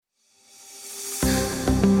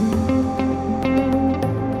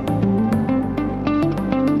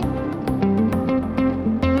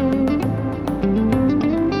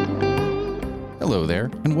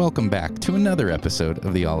welcome back to another episode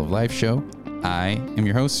of the All of Life Show. I am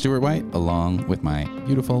your host, Stuart White, along with my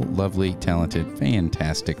beautiful, lovely, talented,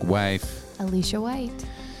 fantastic wife, Alicia White.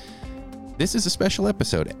 This is a special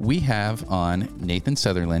episode. We have on Nathan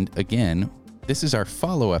Sutherland again. This is our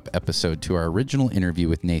follow-up episode to our original interview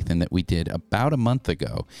with Nathan that we did about a month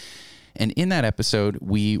ago. And in that episode,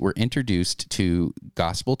 we were introduced to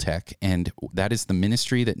Gospel Tech, and that is the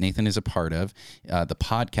ministry that Nathan is a part of, the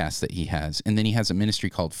podcast that he has. And then he has a ministry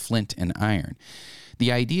called Flint and Iron.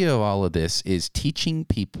 The idea of all of this is teaching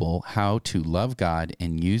people how to love God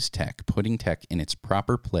and use tech, putting tech in its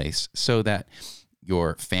proper place so that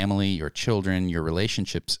your family, your children, your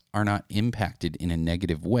relationships are not impacted in a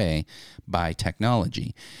negative way by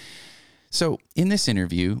technology. So in this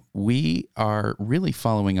interview, we are really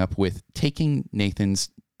following up with taking Nathan's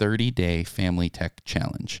 30-day family tech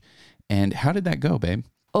challenge. And how did that go, babe?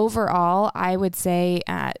 Overall, I would say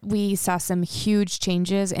we saw some huge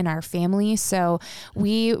changes in our family. So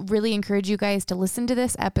we really encourage you guys to listen to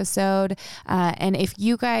this episode. And if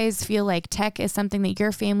you guys feel like tech is something that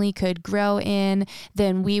your family could grow in,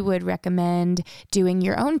 then we would recommend doing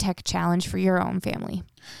your own tech challenge for your own family.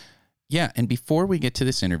 Yeah, and before we get to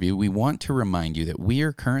this interview, we want to remind you that we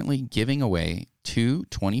are currently giving away 2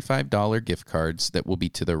 $25 gift cards that will be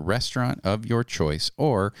to the restaurant of your choice.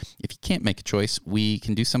 Or if you can't make a choice, we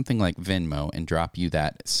can do something like Venmo and drop you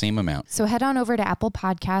that same amount. So head on over to Apple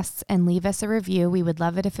Podcasts and leave us a review. We would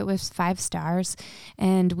love it if it was 5 stars.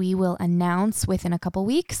 And we will announce within a couple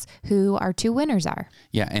weeks who our 2 winners are.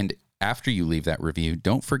 Yeah, and after you leave that review,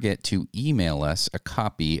 don't forget to email us a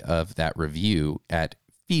copy of that review at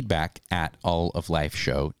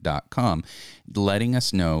feedback@alloflifeshow.com, letting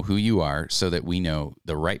us know who you are so that we know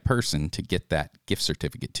the right person to get that gift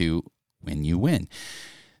certificate to when you win.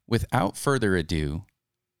 Without further ado,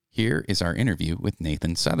 here is our interview with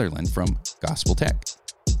Nathan Sutherland from Gospel Tech.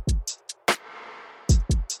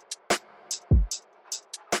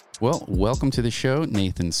 Well, welcome to the show,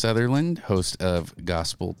 Nathan Sutherland, host of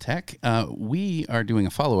Gospel Tech. We are doing a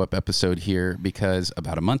follow-up episode here because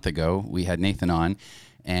about a month ago, we had Nathan on,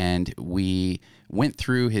 and we went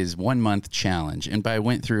through his 1-month challenge. And by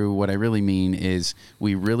went through, what I really mean is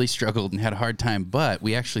we really struggled and had a hard time, but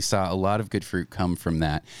we actually saw a lot of good fruit come from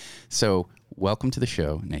that. So welcome to the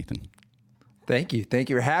show, Nathan. Thank you.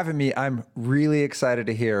 Thank you for having me. I'm really excited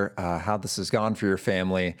to hear how this has gone for your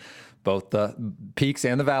family, both the peaks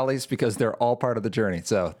and the valleys, because they're all part of the journey.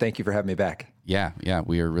 So thank you for having me back. Yeah,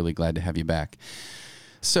 we are really glad to have you back.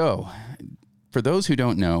 So for those who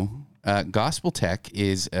don't know, Gospel Tech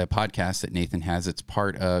is a podcast that Nathan has. It's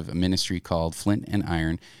part of a ministry called Flint and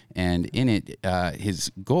Iron. And in it,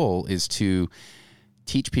 his goal is to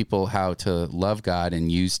teach people how to love God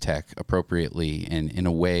and use tech appropriately and in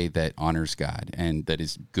a way that honors God and that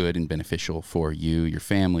is good and beneficial for you, your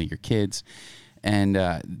family, your kids. And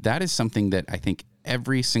that is something that I think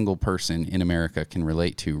every single person in America can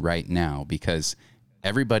relate to right now, because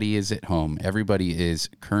everybody is at home. Everybody is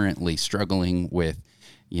currently struggling with,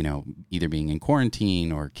 either being in quarantine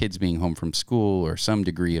or kids being home from school or some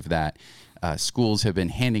degree of that. Schools have been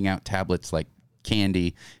handing out tablets like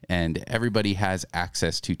candy, and everybody has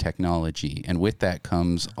access to technology. And with that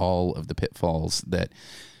comes all of the pitfalls that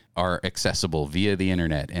are accessible via the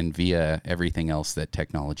internet and via everything else that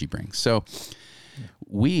technology brings. So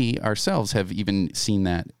we ourselves have even seen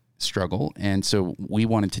that struggle. And so we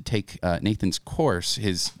wanted to take Nathan's course,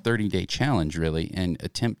 his 30-day challenge really, and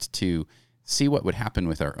attempt to see what would happen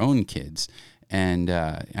with our own kids. And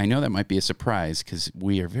I know that might be a surprise because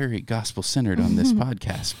we are very gospel-centered on this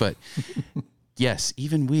podcast, but yes,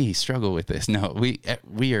 even we struggle with this. No, we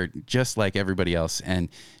are just like everybody else. And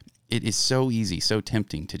it is so easy, so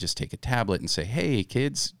tempting to just take a tablet and say, hey,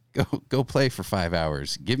 kids, go play for 5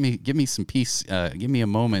 hours. Give me some peace. Give me a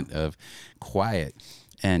moment of quiet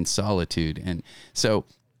and solitude. And so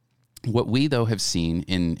what we, though, have seen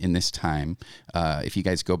in this time, if you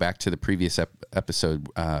guys go back to the previous episode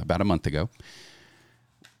about a month ago,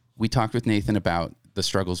 we talked with Nathan about the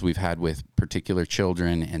struggles we've had with particular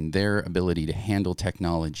children and their ability to handle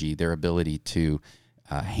technology, their ability to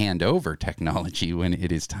hand over technology when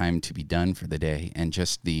it is time to be done for the day, and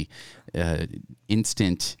just the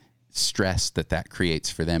instant stress that creates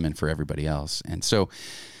for them and for everybody else. And so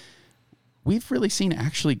we've really seen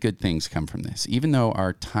actually good things come from this, even though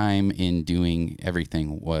our time in doing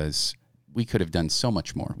everything we could have done so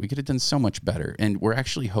much more. We could have done so much better. And we're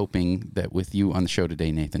actually hoping that with you on the show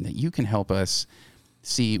today, Nathan, that you can help us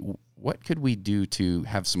see what could we do to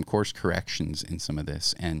have some course corrections in some of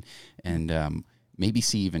this and maybe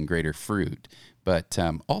see even greater fruit. But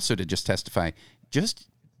also to just testify, just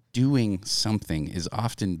doing something is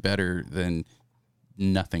often better than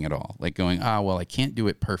nothing at all. Like going, well, I can't do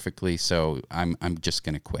it perfectly, so I'm just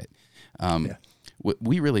going to quit.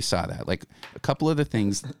 We really saw that. Like a couple of the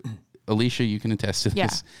things, Alicia, you can attest to this.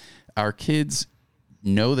 Yeah. Our kids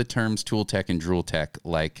know the terms tool tech and drool tech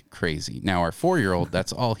like crazy. Now our 4-year-old,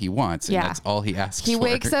 that's all he wants, and that's all he asks He for.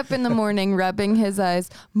 wakes up in the morning rubbing his eyes.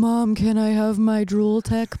 Mom, can I have my drool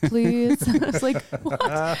tech, please? I was like,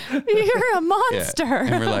 what? You're a monster. Yeah.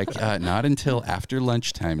 And we're like, not until after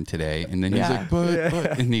lunchtime today. And then he's like,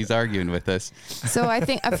 but, and he's arguing with us. So I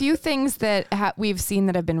think a few things that we've seen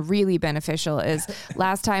that have been really beneficial is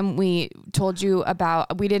last time we told you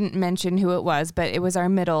about, we didn't mention who it was, but it was our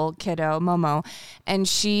middle kiddo, Momo. And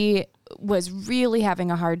she was really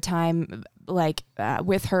having a hard time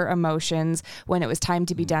with her emotions when it was time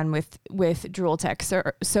to be done with drool tech.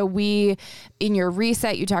 So we, in your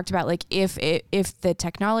reset, you talked about like if the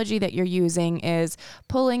technology that you're using is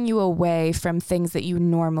pulling you away from things that you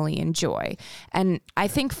normally enjoy. And I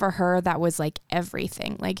think for her, that was like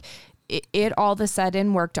everything. Like it all of a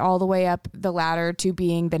sudden worked all the way up the ladder to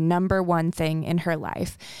being the number one thing in her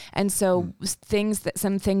life. And so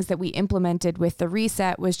some things that we implemented with the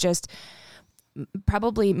reset was just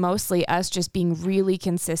probably mostly us just being really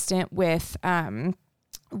consistent with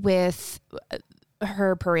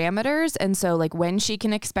her parameters. And so like when she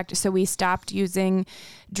can expect, so we stopped using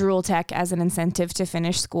drool tech as an incentive to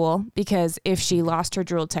finish school, because if she lost her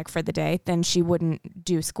drool tech for the day, then she wouldn't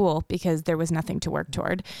do school because there was nothing to work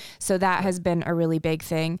toward. So that has been a really big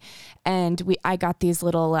thing. And I got these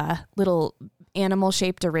little animal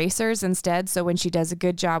shaped erasers instead. So when she does a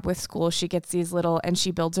good job with school, she gets these little, and she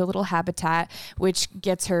builds her little habitat, which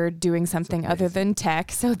gets her doing something other than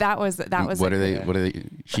tech. So that was, what are they?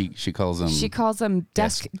 She calls them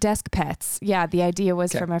desk pets. Yeah. The idea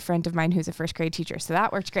was from a friend of mine who's a first grade teacher. So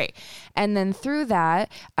that worked great. And then through that,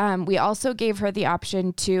 we also gave her the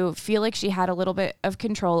option to feel like she had a little bit of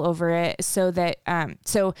control over it, so that,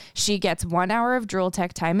 so she gets 1 hour of drool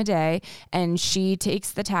tech time a day, and she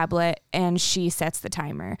takes the tablet and she sets the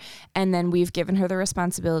timer. And then we've given her the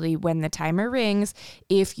responsibility when the timer rings,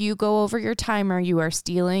 if you go over your timer, you are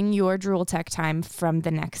stealing your drool tech time from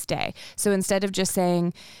the next day. So instead of just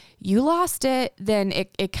saying, you lost it, then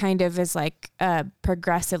it kind of is like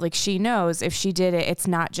progressive. Like she knows if she did it, it's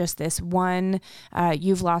not just this one,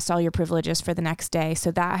 you've lost all your privileges for the next day.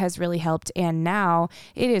 So that has really helped. And now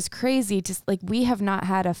it is crazy to like, we have not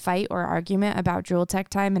had a fight or argument about drool tech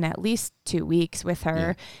time in at least 2 weeks with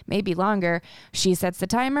her, maybe longer. She sets the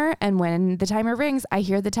timer, and when the timer rings, I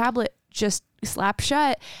hear the tablet just slap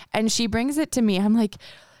shut, and she brings it to me. I'm like,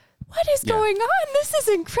 what is going on? This is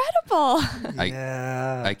incredible.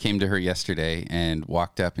 I came to her yesterday and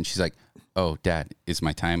walked up, and she's like, oh, Dad, is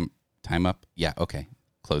my time up? Yeah. Okay.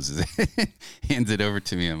 Closes it, hands it over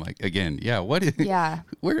to me. I'm like, again, what is,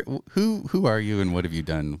 who are you, and what have you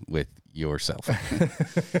done with yourself?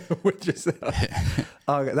 With yourself.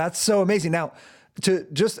 That's so amazing. Now,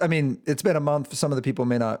 it's been a month. Some of the people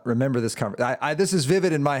may not remember this conversation. This is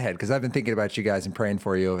vivid in my head because I've been thinking about you guys and praying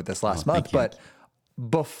for you over this last month. But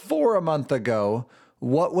before a month ago,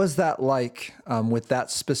 what was that like with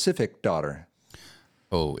that specific daughter?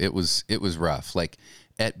 Oh, it was rough. Like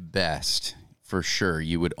at best, for sure,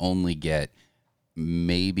 you would only get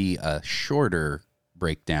maybe a shorter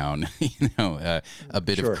breakdown, a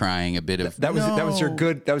bit of crying, a bit of that was your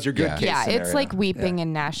good case yeah, scenario. It's like weeping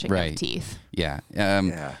and gnashing of teeth.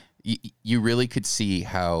 You really could see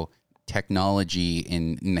how technology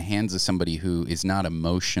in the hands of somebody who is not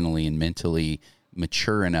emotionally and mentally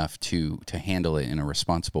mature enough to handle it in a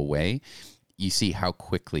responsible way, you see how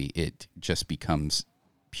quickly it just becomes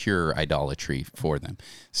pure idolatry for them.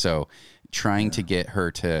 So trying to get her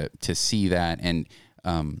to see that, and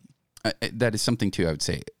that is something too, I would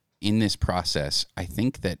say, in this process, I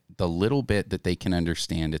think that the little bit that they can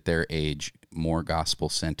understand at their age, more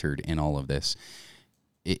gospel-centered in all of this,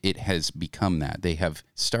 it has become that. They have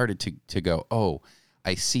started to go, oh,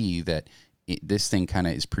 I see that this thing kind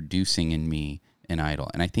of is producing in me an idol.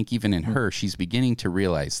 And I think even in her, she's beginning to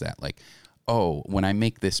realize that, like, oh, when I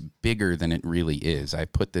make this bigger than it really is, I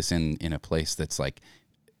put this in a place that's like,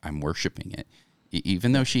 I'm worshiping it.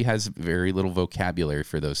 Even though she has very little vocabulary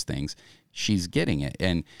for those things, she's getting it.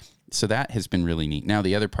 And so that has been really neat. Now,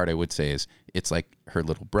 the other part I would say is it's like her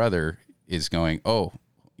little brother is going, oh,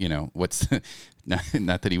 what's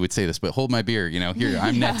not that he would say this, but hold my beer, here,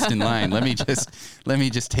 I'm next in line. Let me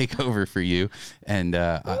just take over for you. And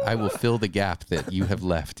I will fill the gap that you have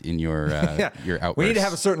left in your outbursts. We need to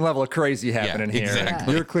have a certain level of crazy happening here.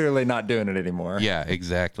 Exactly. You're clearly not doing it anymore. Yeah,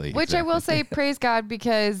 exactly. Which I will say, praise God,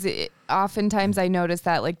 because oftentimes I notice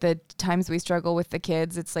that like the times we struggle with the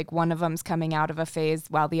kids, it's like one of them's coming out of a phase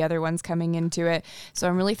while the other one's coming into it. So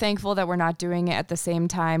I'm really thankful that we're not doing it at the same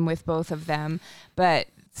time with both of them. But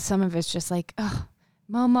some of it's just like, oh,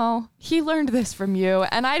 Momo, he learned this from you.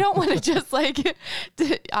 And I don't want to just like,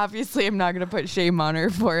 obviously I'm not going to put shame on her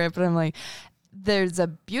for it, but I'm like, there's a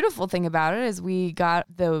beautiful thing about it is we got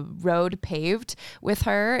the road paved with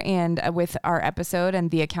her and with our episode and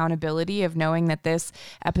the accountability of knowing that this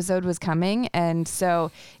episode was coming. And so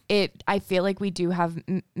I feel like we do have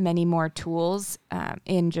many more tools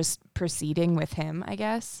in just proceeding with him, I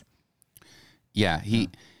guess. Yeah,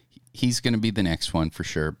 he's going to be the next one for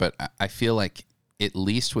sure. But I feel like at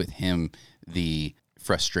least with him, the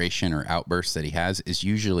frustration or outburst that he has is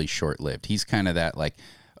usually short-lived. He's kind of that like,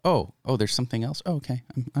 oh, there's something else. Oh, okay,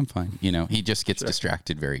 I'm fine. He just gets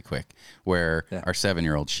distracted very quick. Where our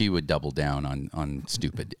 7-year-old, she would double down on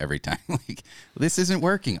stupid every time. Like, this isn't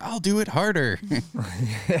working. I'll do it harder.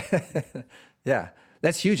 Yeah,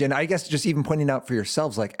 that's huge. And I guess just even pointing out for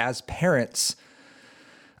yourselves, like as parents,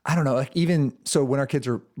 I don't know, like even so when our kids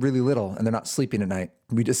are really little and they're not sleeping at night,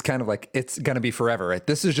 we just kind of like, it's going to be forever, right?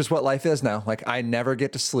 This is just what life is now. Like I never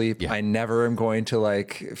get to sleep. Yeah. I never am going to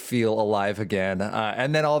like feel alive again.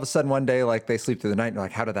 And then all of a sudden one day, like they sleep through the night and you're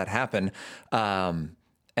like, how did that happen? And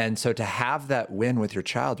so to have that win with your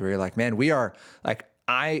child where you're like, man, we are like,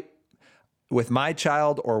 with my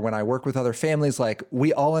child or when I work with other families, like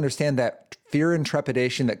we all understand that fear and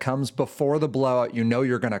trepidation that comes before the blowout,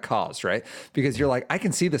 you're going to cause, right? Because you're like, I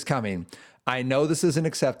can see this coming. I know this isn't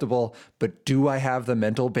acceptable, but do I have the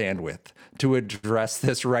mental bandwidth to address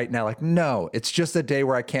this right now? Like, no, it's just a day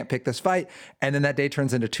where I can't pick this fight. And then that day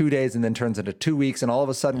turns into 2 days and then turns into 2 weeks. And all of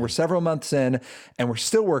a sudden we're several months in and we're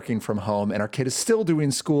still working from home and our kid is still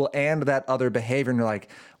doing school and that other behavior. And you're like,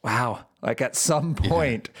 wow, like at some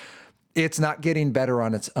point, it's not getting better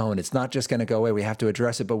on its own. It's not just going to go away. We have to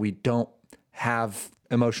address it, but we don't have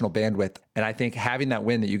emotional bandwidth. And I think having that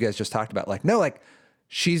win that you guys just talked about, like, no, like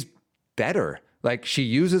she's better. Like she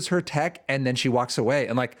uses her tech and then she walks away.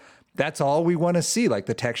 And like, that's all we want to see. Like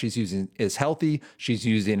the tech she's using is healthy. She's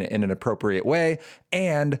using it in an appropriate way.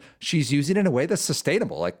 And she's using it in a way that's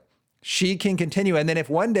sustainable. Like she can continue. And then if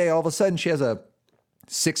one day all of a sudden she has a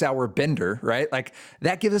 6-hour bender, right? Like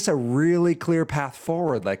that gives us a really clear path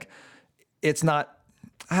forward. Like it's not,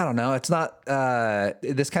 I don't know, it's not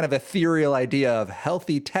this kind of ethereal idea of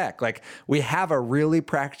healthy tech. Like we have a really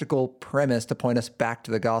practical premise to point us back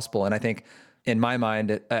to the gospel. And I think in my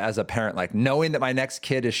mind as a parent, like knowing that my next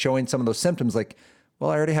kid is showing some of those symptoms, like, well,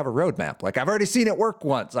 I already have a roadmap. Like I've already seen it work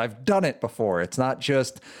once. I've done it before. It's not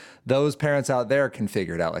just those parents out there can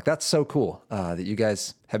figure it out. Like that's so cool that you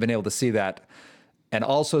guys have been able to see that. And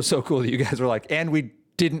also so cool that you guys were like, and we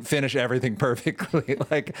didn't finish everything perfectly.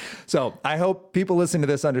 Like, so I hope people listening to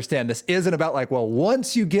this understand this isn't about like, well,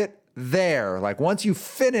 once you get there, like once you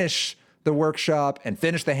finish the workshop and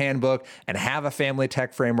finish the handbook and have a family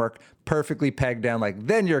tech framework perfectly pegged down, like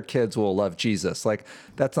then your kids will love Jesus. Like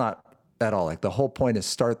that's not at all. Like the whole point is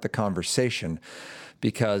start the conversation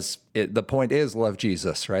because the point is love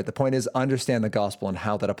Jesus, right? The point is understand the gospel and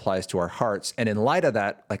how that applies to our hearts. And in light of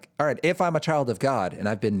that, like, all right, if I'm a child of God and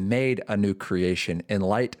I've been made a new creation in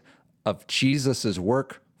light of Jesus's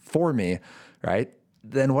work for me, right?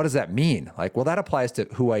 Then what does that mean? Like, well, that applies to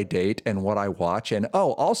who I date and what I watch and,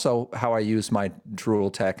 also how I use my drool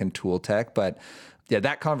tech and tool tech. But yeah,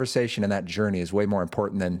 that conversation and that journey is way more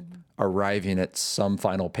important than arriving at some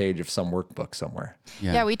final page of some workbook somewhere.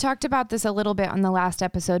 Yeah, we talked about this a little bit on the last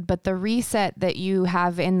episode, but the reset that you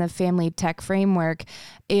have in the family tech framework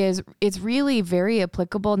it's really very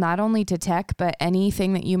applicable not only to tech, but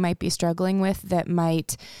anything that you might be struggling with that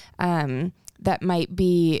might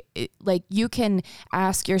be like you can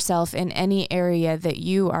ask yourself in any area that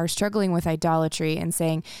you are struggling with idolatry and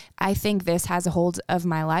saying, I think this has a hold of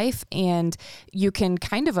my life. And you can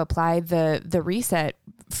kind of apply the reset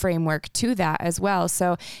framework to that as well.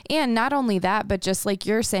 So, and not only that, but just like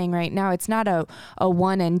you're saying right now, it's not a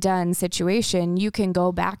one and done situation. You can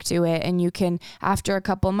go back to it and you can, after a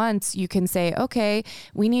couple months, you can say, okay,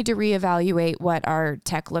 we need to reevaluate what our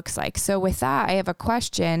tech looks like. So with that, I have a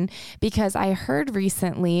question because I heard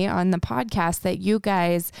recently on the podcast that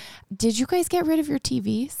did you guys get rid of your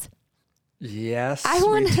TVs? Yes, I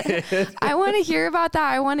want to hear about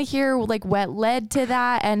that. I want to hear like what led to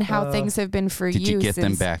that and how things have been for you. Did you get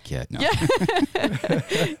them back yet? No.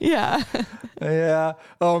 Yeah. Yeah.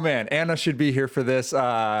 Oh man, Anna should be here for this.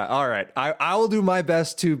 All right, I will do my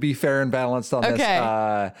best to be fair and balanced on this.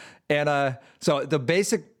 Anna. So the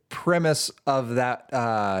basic premise of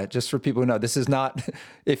that, just for people who know, this is not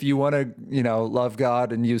if you want to, love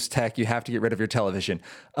God and use tech, you have to get rid of your television.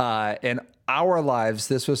 In our lives,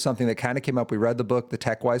 this was something that kind of came up. We read the book, The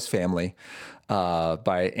Tech-Wise Family,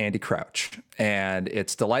 by Andy Crouch, and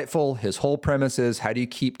it's delightful. His whole premise is, how do you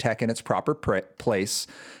keep tech in its proper place?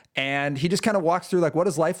 And he just kind of walks through, like, what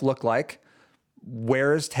does life look like?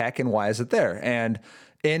 Where is tech and why is it there? And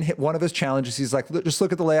in one of his challenges, he's like, just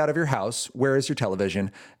look at the layout of your house. Where is your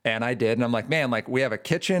television? And I did. And I'm like, man, like, we have a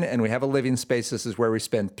kitchen and we have a living space. This is where we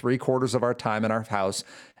spend 3/4 of our time in our house.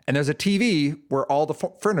 And there's a TV where all the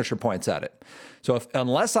furniture points at it. So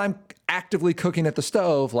unless I'm actively cooking at the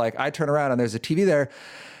stove, like, I turn around and there's a TV there,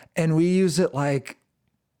 and we use it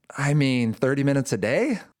 30 minutes a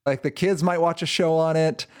day. Like, the kids might watch a show on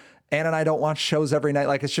it. Anna and I don't watch shows every night.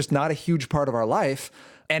 Like, it's just not a huge part of our life.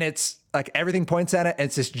 And it's like everything points at it, and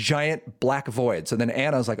it's this giant black void. So then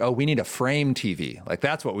Anna's like, oh, we need a frame TV. Like,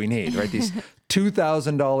 that's what we need, right? These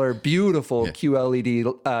 $2,000 beautiful QLED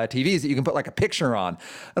TVs that you can put like a picture on.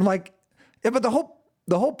 I'm like, yeah, but the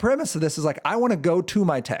whole premise of this is like, I want to go to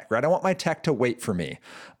my tech, right? I want my tech to wait for me.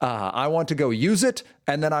 I want to go use it,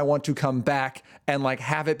 and then I want to come back and like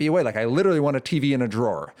have it be away. Like, I literally want a TV in a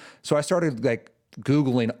drawer. So I started like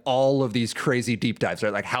Googling all of these crazy deep dives,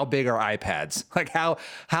 right? Like, how big are iPads? Like,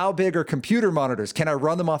 how big are computer monitors? Can I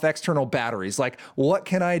run them off external batteries? Like, what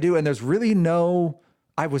can I do? And there's really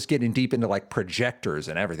I was getting deep into like projectors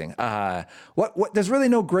and everything. There's really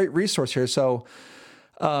no great resource here. So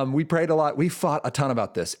we prayed a lot. We fought a ton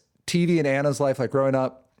about this. TV in Anna's life, like growing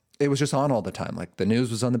up, it was just on all the time. Like, the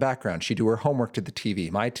news was on the background. She'd do her homework to the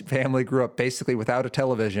TV. My family grew up basically without a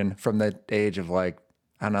television from the age of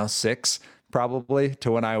 6 probably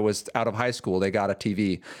to when I was out of high school. They got a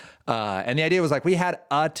TV. And the idea was like, we had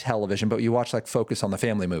a television, but you watch like Focus on the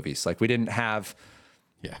Family movies. Like, we didn't have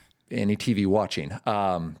any TV watching.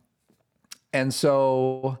 And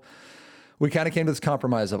so we kind of came to this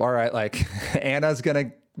compromise of, all right, like, Anna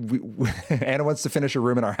wants to finish a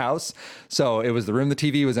room in our house. So it was the room the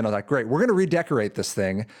TV was in. I was like, great, we're going to redecorate this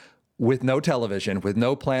thing with no television, with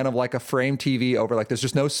no plan of like a frame TV over, like, there's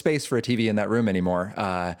just no space for a TV in that room anymore.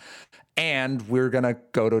 And we're going to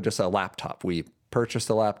go to just a laptop. We purchased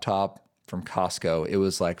a laptop from Costco. It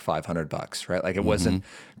was like $500, right? Like, it wasn't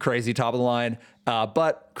crazy top of the line,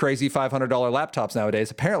 but crazy $500 laptops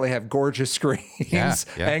nowadays apparently have gorgeous screens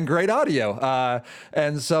and great audio.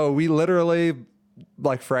 And so we literally,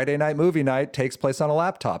 like, Friday night movie night takes place on a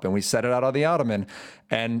laptop, and we set it out on the ottoman.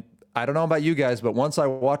 And I don't know about you guys, but once I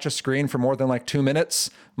watch a screen for more than like 2 minutes,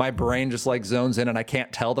 my brain just like zones in, and I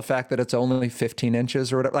can't tell the fact that it's only 15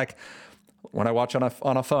 inches or whatever. Like, when I watch on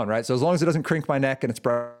a phone, right? So as long as it doesn't crink my neck and it's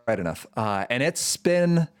bright enough. And it's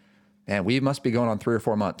been, man, we must be going on 3 or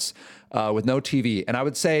 4 months with no TV. And I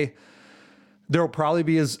would say there will probably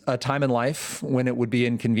be a time in life when it would be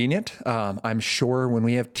inconvenient. I'm sure when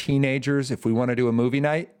we have teenagers, if we want to do a movie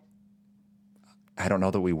night, I don't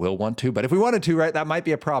know that we will want to, but if we wanted to, right, that might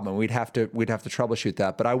be a problem. We'd have to troubleshoot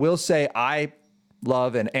that. But I will say, I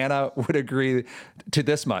love, and Anna would agree to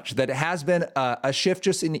this much, that it has been a shift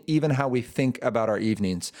just in even how we think about our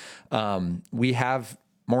evenings. We have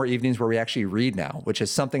more evenings where we actually read now, which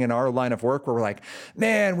is something in our line of work where we're like,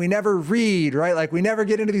 man, we never read, right? Like, we never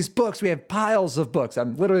get into these books. We have piles of books.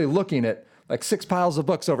 I'm literally looking at like 6 piles of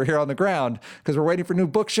books over here on the ground because we're waiting for new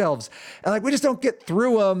bookshelves. And like, we just don't get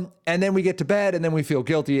through them. And then we get to bed, and then we feel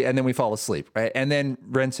guilty, and then we fall asleep, right? And then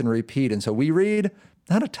rinse and repeat. And so we read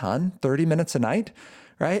not a ton, 30 minutes a night,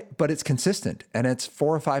 right? But it's consistent, and it's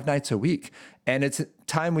 4 or 5 nights a week. And it's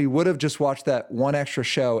time we would have just watched that one extra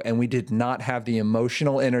show, and we did not have the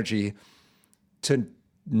emotional energy to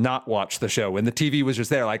not watch the show when the TV was just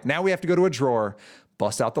there. Like, now we have to go to a drawer,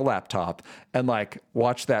 bust out the laptop, and like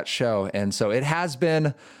watch that show. And so it has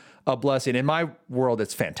been a blessing. In my world,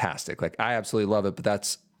 it's fantastic. Like, I absolutely love it, but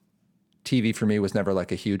that's TV for me was never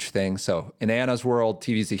like a huge thing. So in Anna's world,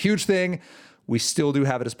 TV is a huge thing. We still do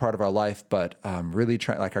have it as part of our life, but really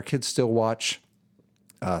trying, like, our kids still watch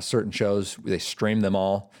certain shows. They stream them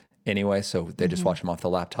all anyway, so they just watch them off the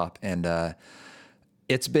laptop. And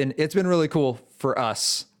it's been really cool for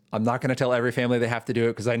us. I'm not going to tell every family they have to do it,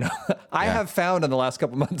 because I know I have found in the last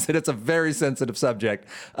couple months that it's a very sensitive subject,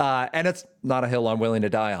 and it's not a hill I'm willing to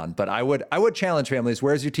die on. But I would challenge families: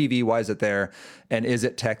 where's your TV? Why is it there? And is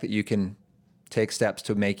it tech that you can take steps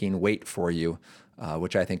to making wait for you?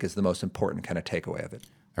 which I think is the most important kind of takeaway of it.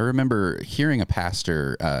 I remember hearing a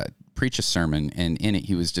pastor preach a sermon, and in it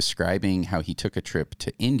he was describing how he took a trip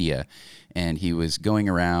to India, and he was going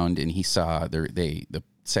around and he saw the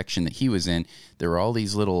section that he was in. There were all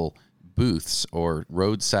these little booths or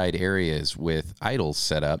roadside areas with idols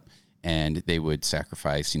set up, and they would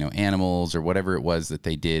sacrifice, animals or whatever it was that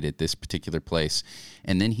they did at this particular place.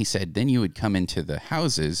 And then he said, then you would come into the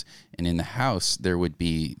houses, and in the house there would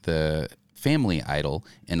be the family idol,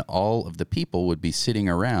 and all of the people would be sitting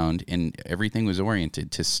around, and everything was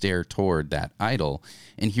oriented to stare toward that idol.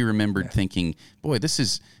 And he remembered thinking, boy, this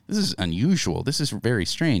is unusual. This is very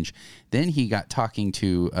strange. Then he got talking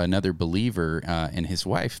to another believer and his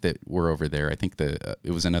wife that were over there. I think it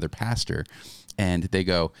was another pastor, and they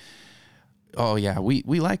go, oh yeah, we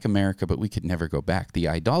like America, but we could never go back. The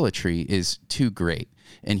idolatry is too great.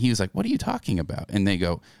 And he was like, what are you talking about? And they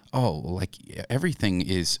go, oh, like everything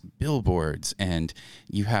is billboards, and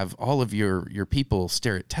you have all of your people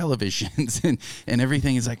stare at televisions and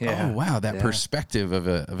everything is like, oh wow, that perspective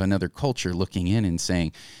of another culture looking in and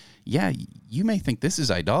saying, yeah, you may think this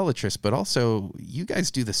is idolatrous, but also you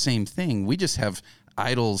guys do the same thing. We just have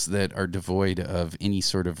idols that are devoid of any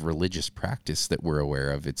sort of religious practice that we're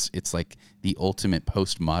aware of. It's like the ultimate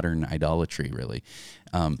postmodern idolatry, really.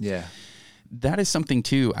 That is something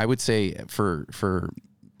too. I would say for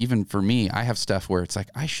even for me, I have stuff where it's like,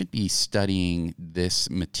 I should be studying this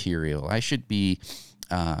material. I should be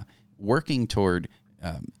working toward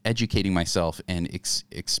educating myself and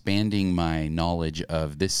expanding my knowledge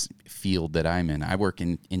of this field that I'm in. I work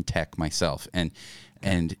in tech myself, and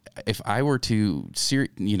if I were to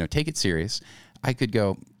take it serious, I could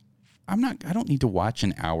go, I don't need to watch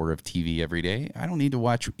an hour of TV every day. I don't need to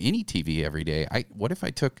watch any TV every day. What if I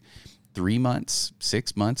took 3 months,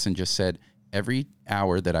 6 months, and just said every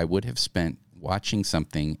hour that I would have spent watching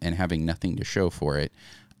something and having nothing to show for it,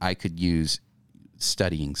 I could use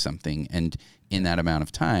studying something. And in that amount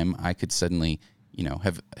of time, I could suddenly,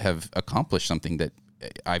 have accomplished something that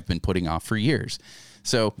I've been putting off for years.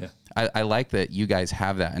 So I like that you guys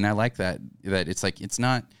have that. And I like that it's like, it's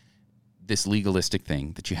not this legalistic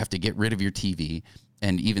thing that you have to get rid of your TV.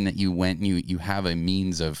 And even that you went and you have a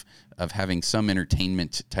means of having some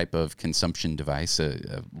entertainment type of consumption device,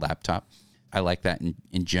 a laptop. I like that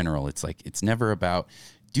in general. It's like, it's never about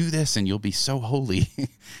do this and you'll be so holy.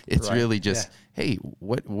 It's really just, hey,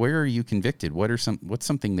 where are you convicted? What's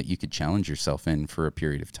something that you could challenge yourself in for a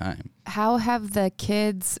period of time? How have the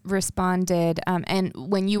kids responded? And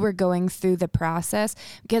when you were going through the process,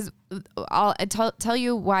 because I'll tell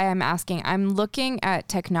you why I'm asking. I'm looking at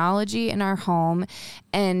technology in our home,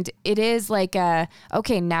 and it is like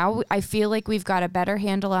okay, now I feel like we've got a better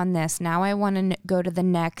handle on this. Now I want to go to the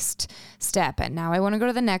next step, and now I want to go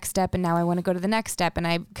to the next step, and now I want to go to the next step. And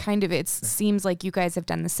it seems like you guys have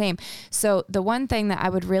done the same. So the one thing that I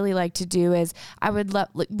would really like to do is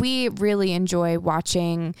we really enjoy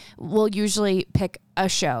watching. We'll usually pick a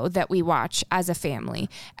show that we watch as a family,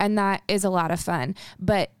 and that is a lot of fun,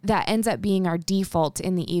 but that ends up being our default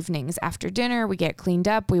in the evenings. After dinner, we get cleaned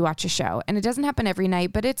up, we watch a show, and it doesn't happen every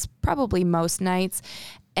night, but it's probably most nights.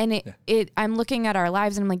 And I'm looking at our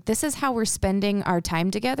lives and I'm like, this is how we're spending our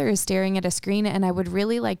time together, is staring at a screen. And I would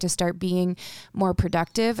really like to start being more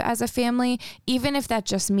productive as a family, even if that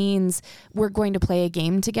just means we're going to play a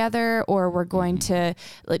game together, or we're going to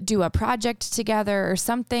do a project together, or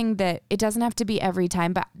something that it doesn't have to be every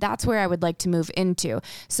time, but that's where I would like to move into.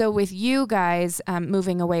 So with you guys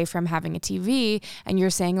moving away from having a TV, and you're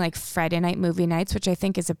saying like Friday night movie nights, which I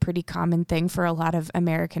think is a pretty common thing for a lot of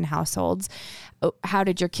American households. How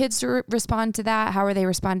did your kids respond to that? How are they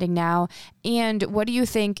responding now? And what do you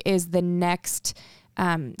think is the next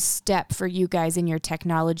step for you guys in your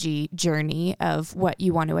technology journey of what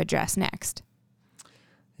you want to address next?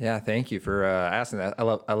 Yeah, thank you for asking that. I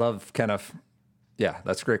love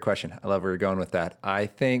that's a great question. I love where you're going with that. I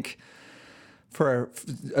think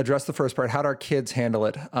address the first part, how do our kids handle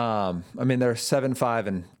it? They're 7, 5,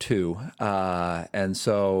 and 2. And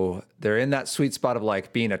so they're in that sweet spot of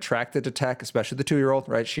like being attracted to tech, especially the 2-year-old,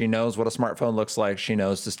 right? She knows what a smartphone looks like. She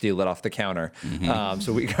knows to steal it off the counter. Mm-hmm.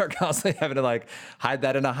 So we are constantly having to like hide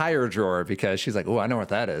that in a higher drawer, because she's like, oh, I know what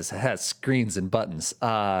that is. It has screens and buttons.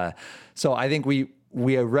 So I think we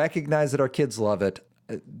recognize that our kids love it.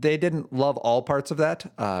 They didn't love all parts of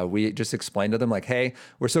that. We just explained to them like, hey,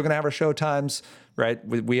 we're still gonna have our show times, right?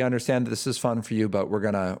 We understand that this is fun for you, but we're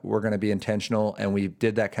gonna be intentional. And we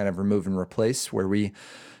did that kind of remove and replace, where we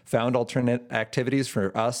found alternate activities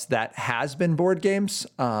for us that has been board games.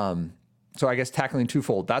 So I guess tackling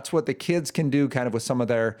twofold. That's what the kids can do kind of with some of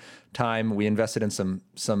their time. We invested in some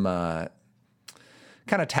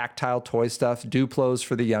kind of tactile toy stuff, Duplos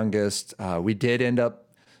for the youngest. We did end up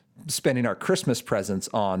spending our Christmas presents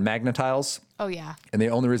on Magnetiles. Oh, yeah. And the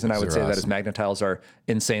only reason I would say that is awesome. Magnetiles are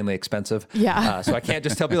insanely expensive. Yeah. So I can't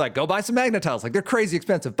just tell people like, go buy some Magnetiles. Like they're crazy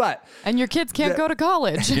expensive, but And your kids can't go to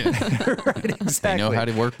college. right, exactly. They know how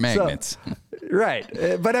to work magnets. So,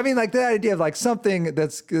 right. But I mean, like the idea of like something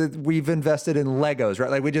that's we've invested in Legos,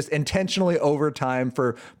 right? Like we just intentionally over time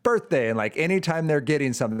for birthday and like anytime they're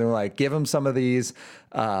getting something, we're like, give them some of these.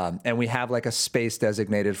 And we have like a space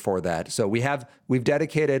designated for that. So we've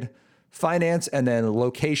dedicated finance and then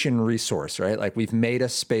location resource, right? Like we've made a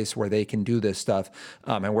space where they can do this stuff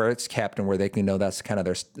and where it's kept and where they can know that's kind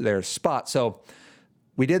of their spot. So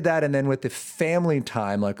we did that. And then with the family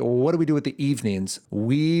time, like what do we do with the evenings?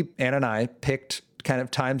 Ann and I picked kind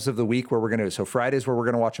of times of the week where we're going to, so Fridays where we're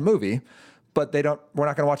going to watch a movie, but we're not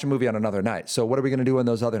going to watch a movie on another night. So what are we going to do on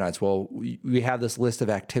those other nights? Well, we have this list of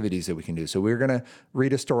activities that we can do. So we're going to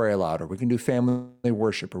read a story aloud, or we can do family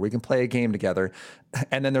worship, or we can play a game together.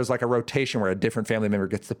 And then there's like a rotation where a different family member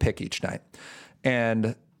gets to pick each night.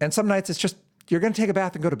 And some nights it's just, you're going to take a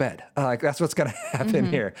bath and go to bed. Like that's what's going to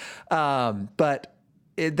happen here. But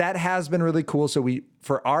that has been really cool. So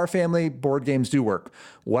for our family, board games do work.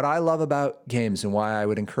 What I love about games and why I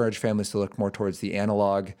would encourage families to look more towards the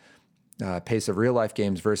analog pace of real life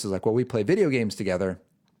games versus like what we play video games together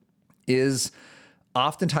is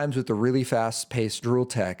oftentimes with the really fast paced rule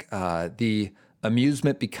tech, the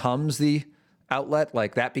amusement becomes the outlet.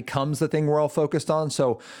 Like that becomes the thing we're all focused on.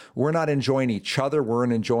 So we're not enjoying each other. We're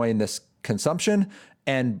enjoying this consumption.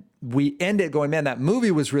 And we end it going, man, that movie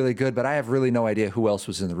was really good, but I have really no idea who else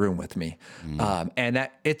was in the room with me. And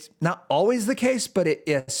that it's not always the case, but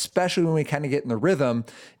especially when we kind of get in the rhythm,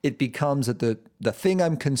 it becomes that the thing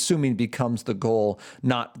I'm consuming becomes the goal,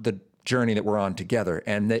 not the journey that we're on together.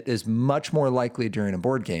 And that is much more likely during a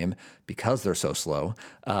board game, because they're so slow,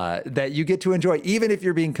 that you get to enjoy, even if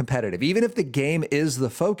you're being competitive, even if the game is the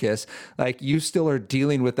focus, like you still are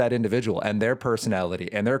dealing with that individual and their personality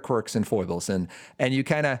and their quirks and foibles. And you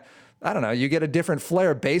kind of, I don't know, you get a different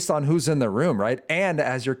flair based on who's in the room, right? And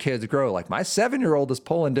as your kids grow, like my 7-year-old is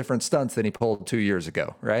pulling different stunts than he pulled 2 years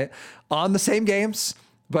ago, right? On the same games.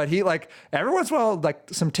 But he like every once in a while, like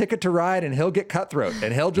some Ticket to Ride, and he'll get cutthroat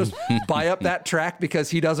and he'll just buy up that track because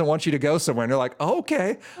he doesn't want you to go somewhere. And you're like, oh,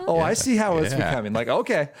 okay. Oh, I see how it's becoming. Like,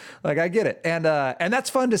 okay, like I get it. And that's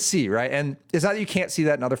fun to see, right? And it's not that you can't see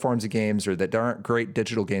that in other forms of games or that there aren't great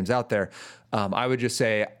digital games out there. I would just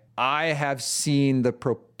say I have seen the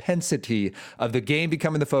propensity of the game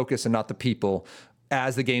becoming the focus and not the people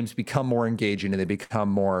as the games become more engaging and they become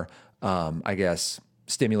more, I guess,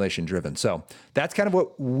 stimulation driven. So that's kind of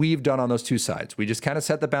what we've done on those two sides. We just kind of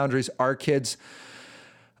set the boundaries. Our kids,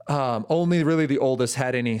 only really the oldest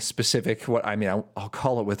had any specific, I'll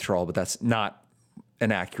call it withdrawal, but that's not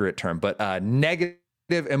an accurate term, but negative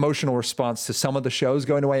emotional response to some of the shows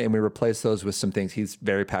going away. And we replaced those with some things. He's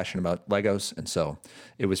very passionate about Legos. And so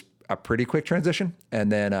it was a pretty quick transition.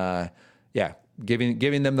 And then,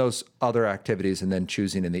 giving them those other activities and then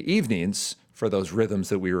choosing in the evenings for those rhythms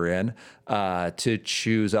that we were in, to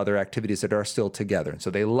choose other activities that are still together. And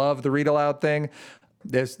so they love the read aloud thing.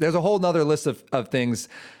 There's a whole nother list of things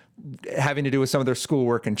having to do with some of their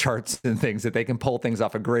schoolwork and charts and things that they can pull things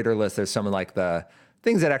off a greater list. There's some like the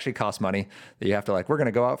things that actually cost money that you have to like, we're going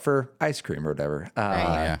to go out for ice cream or whatever.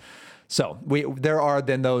 So there are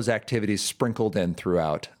then those activities sprinkled in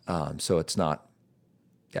throughout. So it's not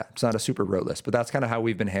a super rote list, but that's kind of how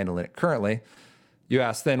we've been handling it currently. You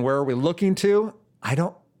asked then, where are we looking to? I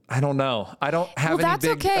don't know. I don't have any that's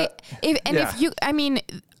big... okay. If you,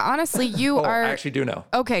 honestly, you are... I actually do know.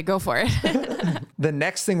 Okay, go for it. The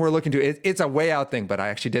next thing we're looking to, it's a way out thing, but I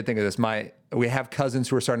actually did think of this. We have cousins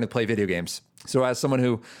who are starting to play video games. So as someone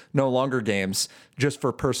who no longer games, just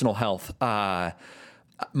for personal health,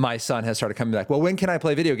 my son has started coming back, well, when can I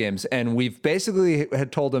play video games? And we've basically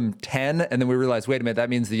had told him 10, and then we realized, wait a minute, that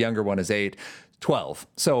means the younger one is 8, 12.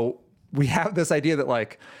 So we have this idea that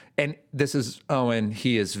like, and this is Owen,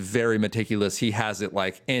 he is very meticulous. He has it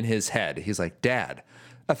like in his head. He's like, Dad,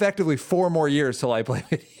 effectively 4 more years till I play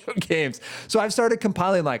video games. So I've started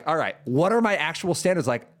compiling like, all right, what are my actual standards?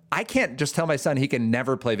 Like, I can't just tell my son he can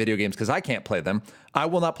never play video games because I can't play them. I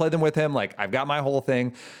will not play them with him. Like, I've got my whole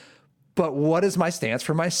thing. But what is my stance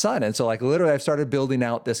for my son? And so like literally I've started building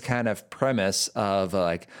out this kind of premise of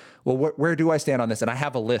like, well, where do I stand on this? And I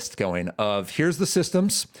have a list going of here's the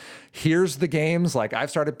systems, here's the games. Like I've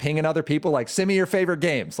started pinging other people, like send me your favorite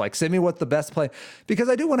games, like send me what's the best play. Because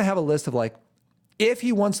I do want to have a list of like, if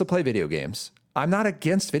he wants to play video games, I'm not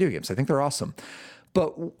against video games. I think they're awesome.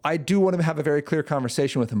 But I do want to have a very clear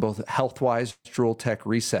conversation with him, both health wise, Drool Tech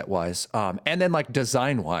reset wise, and then like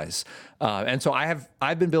design wise. And so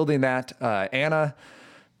I've been building that. Anna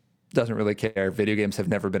doesn't really care. Video games have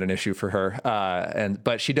never been an issue for her.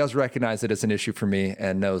 But she does recognize it as an issue for me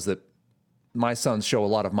and knows that my sons show a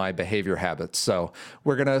lot of my behavior habits. So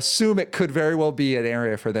we're going to assume it could very well be an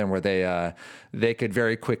area for them where they could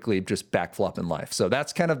very quickly just backflop in life. So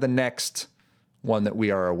that's kind of the next one that we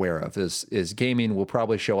are aware of is gaming will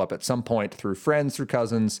probably show up at some point through friends, through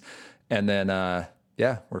cousins. And then,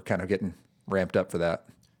 we're kind of getting ramped up for that.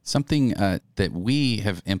 Something that we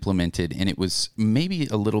have implemented, and it was maybe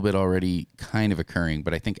a little bit already kind of occurring,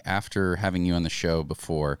 but I think after having you on the show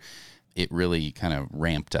before, it really kind of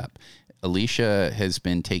ramped up. Alicia has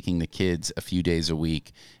been taking the kids a few days a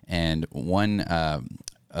week, and one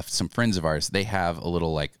of some friends of ours, they have a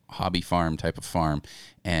little like hobby farm type of farm,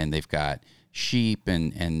 and they've got sheep,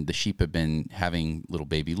 and the sheep have been having little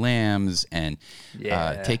baby lambs, and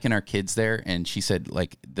taking our kids there. And she said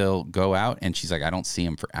like they'll go out, and she's like, I don't see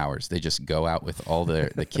them for hours. They just go out with all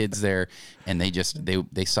the kids there, and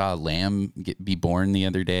they saw a lamb be born the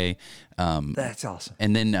other day. That's awesome.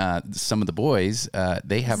 And then some of the boys,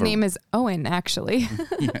 they have his name is Owen, actually.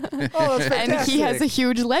 Oh, that's fantastic. And he has a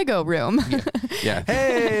huge Lego room. Yeah.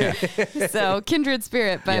 Hey. So kindred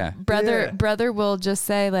spirit, but brother will just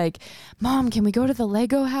say like, Mom, can we go to the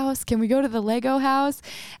Lego house? Can we go to the Lego house?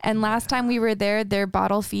 And last time we were there, they're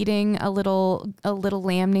bottle feeding a little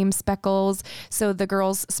lamb named Speckles. So the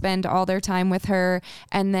girls spend all their time with her.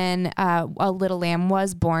 And then a little lamb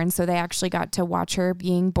was born. So they actually got to watch her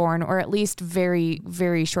being born, or at least very,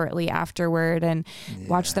 very shortly afterward, and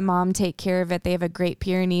watch the mom take care of it. They have a Great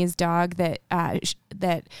Pyrenees dog that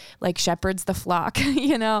like shepherds the flock,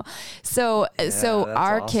 you know? So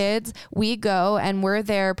our awesome. Kids, we go and we're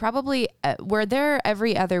there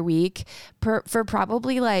every other week for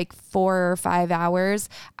probably like 4 or 5 hours.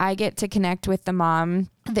 I get to connect with the mom.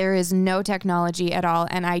 There is no technology at all,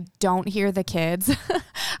 and I don't hear the kids.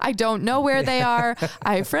 I don't know where they are.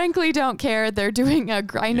 I frankly don't care. They're doing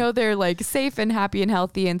I know they're like safe and happy and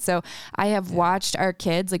healthy. And so I have watched our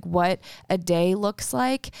kids, like what a day looks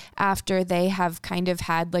like after they have kind of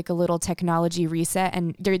had like a little technology reset,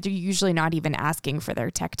 and they're usually not even asking for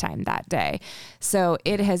their tech time that day. So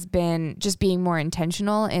it has been just being more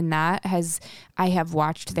intentional in that I have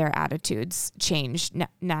watched their attitudes change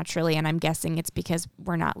naturally. And I'm guessing it's because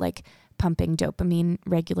we're not like pumping dopamine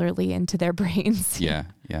regularly into their brains. Yeah.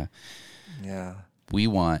 We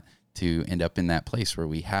want to end up in that place where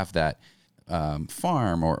we have that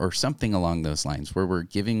farm or something along those lines, where we're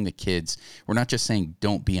giving the kids, we're not just saying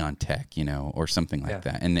don't be on tech, or something like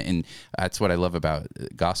that. And that's what I love about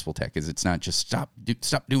Gospel Tech is it's not just stop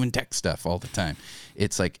doing tech stuff all the time.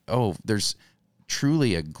 It's like, there's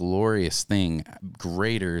truly a glorious thing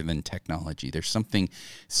greater than technology. There's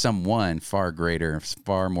someone far greater,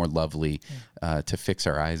 far more lovely to fix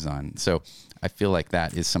our eyes on. So I feel like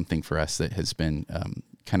that is something for us that has been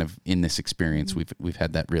kind of in this experience. We've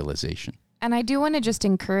had that realization. And I do want to just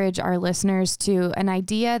encourage our listeners to an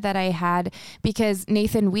idea that I had, because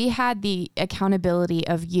Nathan, we had the accountability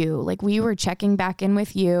of you, like we were checking back in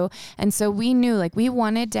with you. And so we knew like we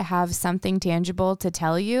wanted to have something tangible to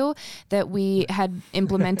tell you that we had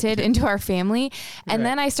implemented into our family. And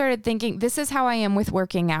then I started thinking, this is how I am with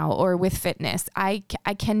working out or with fitness. I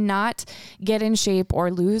cannot get in shape or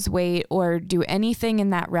lose weight or do anything in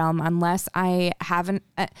that realm unless I haven't,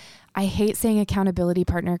 I hate saying accountability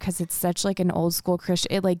partner because it's such like an old school Christian.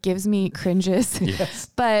 It like gives me cringes. Yes.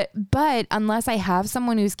 But unless I have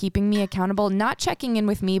someone who's keeping me accountable, not checking in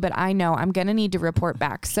with me, but I know I'm going to need to report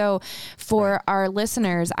back. So for our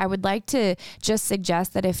listeners, I would like to just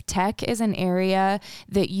suggest that if tech is an area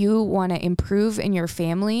that you want to improve in your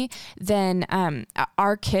family, then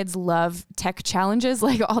our kids love tech challenges,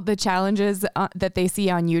 like all the challenges that they see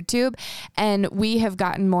on YouTube. And we have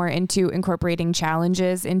gotten more into incorporating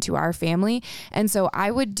challenges into our family. And so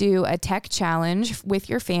I would do a tech challenge with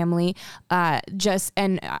your family,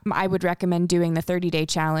 and I would recommend doing the 30-day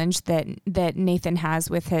challenge that Nathan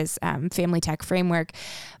has with his family tech framework.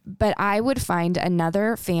 But I would find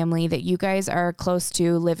another family that you guys are close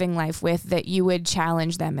to living life with that you would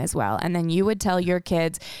challenge them as well. And then you would tell your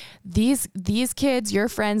kids, these kids, your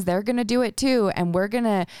friends, they're going to do it too. And we're going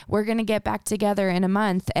to get back together in a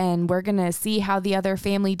month and we're going to see how the other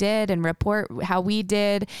family did and report how we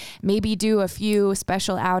did, maybe do a few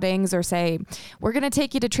special outings or say, we're going to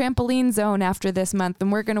take you to trampoline zone after this month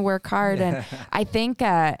and we're going to work hard. And I think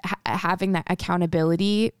having that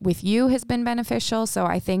accountability with you has been beneficial. So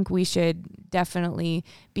I think we should definitely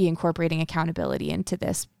be incorporating accountability into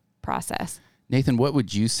this process. Nathan, what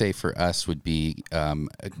would you say for us would be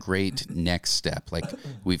a great next step? Like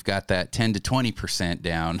we've got that 10 to 20%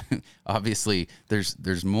 down. Obviously,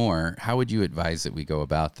 there's more. How would you advise that we go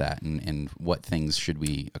about that, and what things should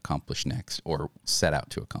we accomplish next or set out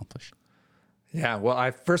to accomplish? Yeah, well,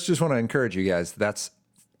 I first just want to encourage you guys. That's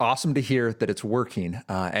awesome to hear that it's working.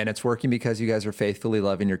 And it's working because you guys are faithfully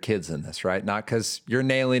loving your kids in this, right? Not because you're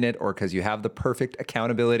nailing it or because you have the perfect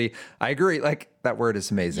accountability. I agree. Like that word is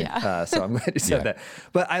amazing. Yeah. So I'm glad you said that.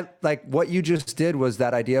 But I like what you just did was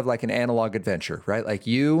that idea of like an analog adventure, right? Like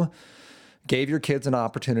you gave your kids an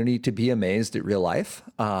opportunity to be amazed at real life.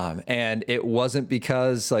 And it wasn't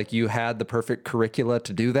because like you had the perfect curricula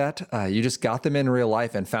to do that. You just got them in real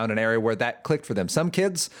life and found an area where that clicked for them. Some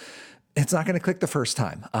kids, it's not going to click the first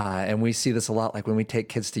time. And we see this a lot, like when we take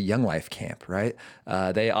kids to Young Life Camp, right?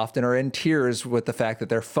 They often are in tears with the fact that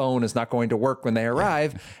their phone is not going to work when they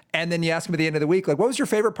arrive. And then you ask them at the end of the week, like, what was your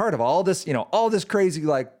favorite part of all this, all this crazy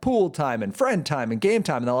like pool time and friend time and game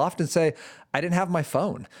time? And they'll often say, I didn't have my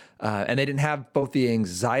phone. And they didn't have both the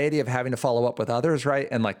anxiety of having to follow up with others, right?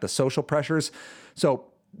 And like the social pressures. So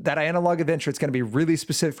that analog adventure, it's going to be really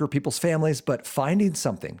specific for people's families, but finding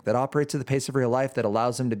something that operates at the pace of real life that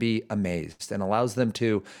allows them to be amazed and allows them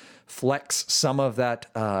to flex some of that,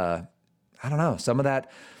 some of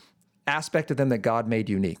that aspect of them that God made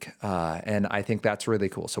unique. And I think that's really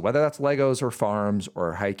cool. So whether that's Legos or farms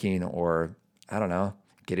or hiking or,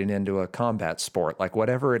 getting into a combat sport, like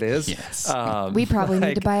whatever it is. Yes. We probably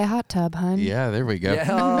need to buy a hot tub, hun. Yeah, there we go. Yeah,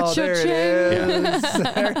 oh, there it is.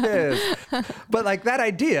 There it is. But like that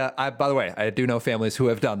idea, by the way, I do know families who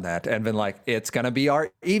have done that and been like, it's going to be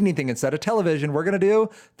our evening thing. Instead of television, we're going to do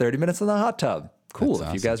 30 minutes in the hot tub. Cool. That's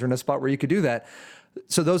if you awesome. guys are in a spot where you could do that.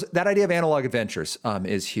 So that idea of analog adventures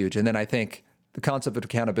is huge. And then I think the concept of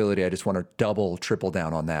accountability, I just want to triple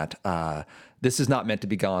down on that. This is not meant to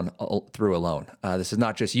be gone through alone. This is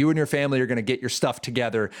not just you and your family are going to get your stuff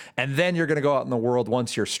together and then you're going to go out in the world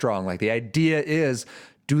once you're strong. Like the idea is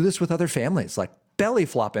do this with other families, like belly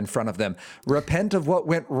flop in front of them, repent of what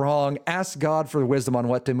went wrong, ask God for wisdom on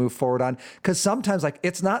what to move forward on. Because sometimes like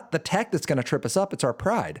it's not the tech that's going to trip us up, it's our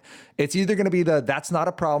pride. It's either going to be that's not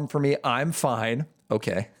a problem for me, I'm fine.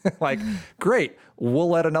 Okay, like, great. We'll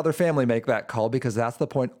let another family make that call because that's the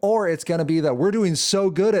point. Or it's going to be that we're doing so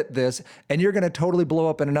good at this and you're going to totally blow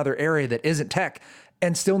up in another area that isn't tech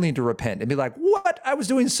and still need to repent and be like, what? I was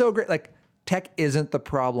doing so great. Like tech isn't the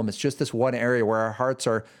problem. It's just this one area where our hearts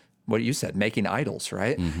are, what you said, making idols,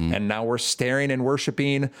 right? Mm-hmm. And now we're staring and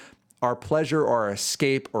worshiping our pleasure or our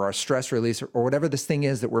escape or our stress release or whatever this thing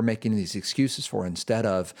is that we're making these excuses for instead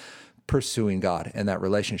of pursuing God in that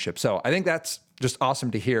relationship. So I think that's just awesome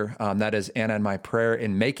to hear. That is Anna and my prayer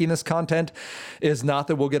in making this content is not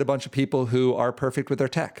that we'll get a bunch of people who are perfect with their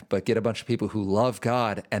tech, but get a bunch of people who love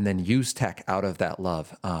God and then use tech out of that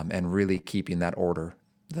love and really keeping that order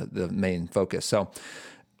the main focus. So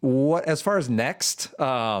what, as far as next,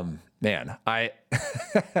 man, I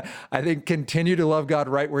think continue to love God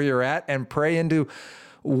right where you're at and pray into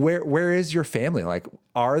where is your family? Like,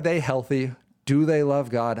 are they healthy? Do they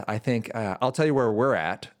love God? I think I'll tell you where we're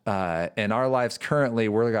at in our lives currently.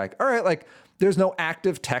 We're like, all right, like there's no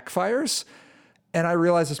active tech fires. And I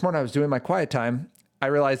realized this morning I was doing my quiet time. I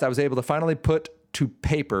realized I was able to finally put to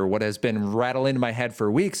paper what has been rattling in my head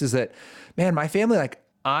for weeks is that, man, my family, like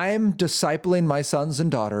I'm discipling my sons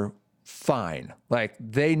and daughter fine. Like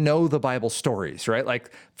they know the Bible stories, right?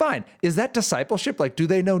 Like fine. Is that discipleship? Like, do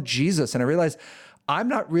they know Jesus? And I realized I'm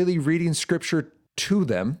not really reading scripture to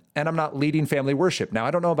them and I'm not leading family worship. Now,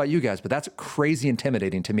 I don't know about you guys, but that's crazy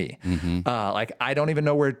intimidating to me. Mm-hmm. Like I don't even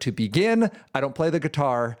know where to begin. I don't play the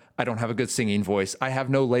guitar. I don't have a good singing voice. I have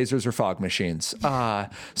no lasers or fog machines.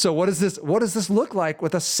 So what does this look like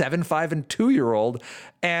with a 7, 5, and 2-year-old?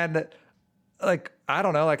 And like, I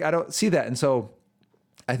don't know, like I don't see that. And so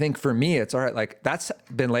I think for me, it's all right. Like that's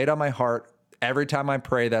been laid on my heart. Every time I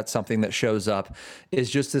pray, that's something that shows up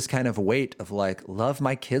is just this kind of weight of like, love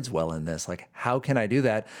my kids well in this. Like, how can I do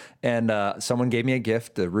that? And someone gave me a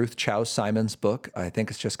gift, the Ruth Chow Simons book. I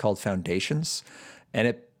think it's just called Foundations. And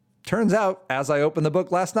it turns out, as I opened the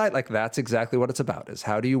book last night, like that's exactly what it's about, is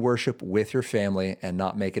how do you worship with your family and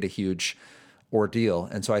not make it a huge ordeal?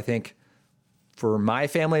 And so I think for my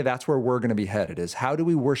family, that's where we're going to be headed, is how do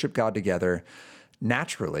we worship God together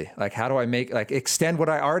naturally? Like, how do I extend what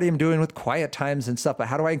I already am doing with quiet times and stuff, but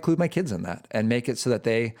how do I include my kids in that and make it so that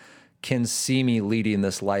they can see me leading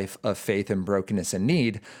this life of faith and brokenness and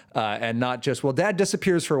need, and not just, well, dad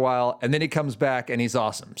disappears for a while and then he comes back and he's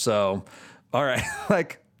awesome. So, all right,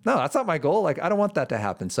 like, no, that's not my goal. Like, I don't want that to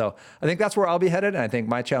happen. So I think that's where I'll be headed. And I think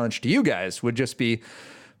my challenge to you guys would just be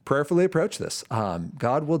prayerfully approach this.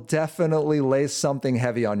 God will definitely lay something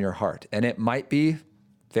heavy on your heart, and it might be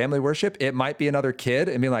family worship. It might be another kid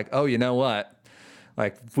and be like, oh, you know what?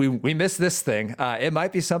 Like we missed this thing. It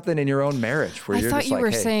might be something in your own marriage where you're thought just you like, were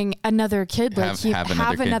hey, saying another kid, like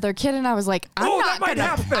Have another kid. and I was like,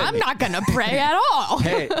 I'm not gonna pray at all.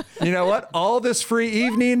 hey, you know what? All this free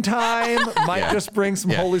evening time might just bring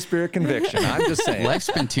some Holy Spirit conviction. I'm just saying. Life's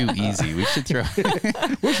been too easy. We should throw.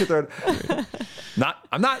 We should throw it.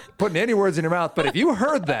 I'm not putting any words in your mouth, but if you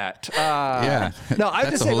heard that, no, I would That's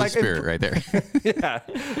just the say Holy like, Spirit right there. yeah,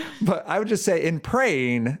 but I would just say in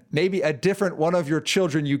praying, maybe a different one of your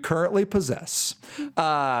children you currently possess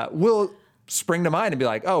will spring to mind and be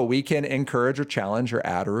like, oh, we can encourage or challenge or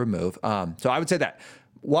add or remove. So I would say that.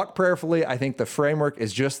 Walk prayerfully. I think the framework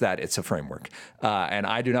is just that. It's a framework. And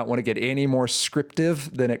I do not want to get any more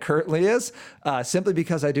scriptive than it currently is, simply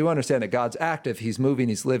because I do understand that God's active. He's moving.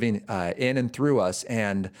 He's living in and through us.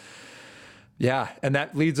 And and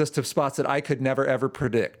that leads us to spots that I could never, ever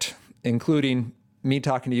predict, including me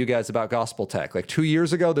talking to you guys about Gospel Tech. Like 2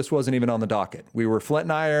 years ago, this wasn't even on the docket. We were Flint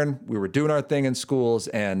and Iron. We were doing our thing in schools,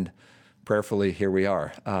 and prayerfully, here we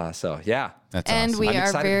are. That's and awesome. we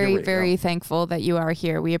are very, very thankful that you are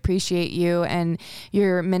here. We appreciate you and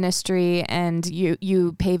your ministry and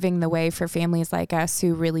you paving the way for families like us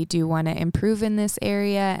who really do want to improve in this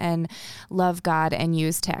area and love God and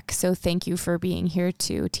use tech. So thank you for being here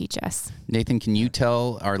to teach us. Nathan, can you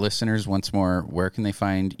tell our listeners once more, where can they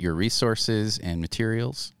find your resources and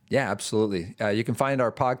materials? Yeah, absolutely. You can find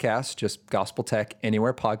our podcast, just Gospel Tech,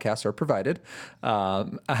 anywhere podcasts are provided.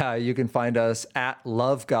 You can find us at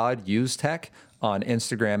Love God Use Tech on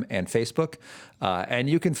Instagram and Facebook. And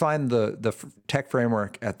you can find the tech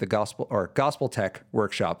framework at the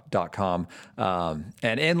gospeltechworkshop.com.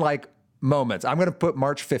 And in like moments, I'm going to put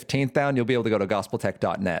March 15th down. You'll be able to go to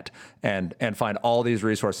gospeltech.net and find all these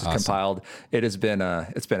resources compiled. It has been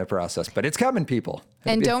it's been a process, but it's coming, people.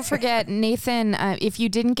 And don't forget, Nathan, if you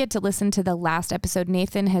didn't get to listen to the last episode,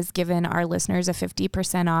 Nathan has given our listeners a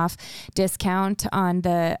 50% off discount on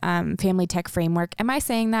the Family Tech Framework. Am I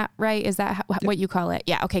saying that right? Is that what you call it?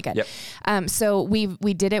 Yeah. Okay, good. Yep. So we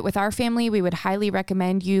did it with our family. We would highly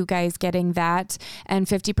recommend you guys getting that, and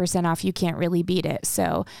 50% off. You can't really beat it.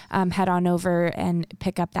 So head on over and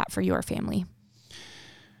pick up that for your family.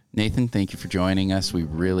 Nathan, thank you for joining us. We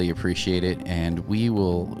really appreciate it. And we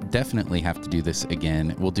will definitely have to do this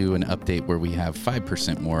again. We'll do an update where we have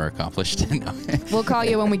 5% more accomplished. We'll call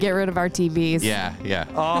you when we get rid of our TVs. Yeah.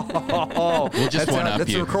 Oh, we'll just one up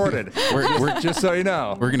that's you. recorded. We're just so you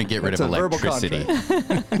know. We're going to get rid of electricity.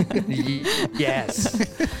 Yes.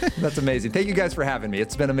 That's amazing. Thank you guys for having me.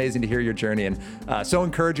 It's been amazing to hear your journey, and so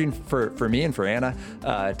encouraging for me and for Anna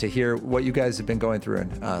to hear what you guys have been going through,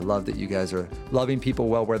 and love that you guys are loving people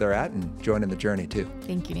well where they're at and joining the journey too.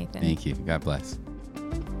 Thank you, Nathan. Thank you. God bless.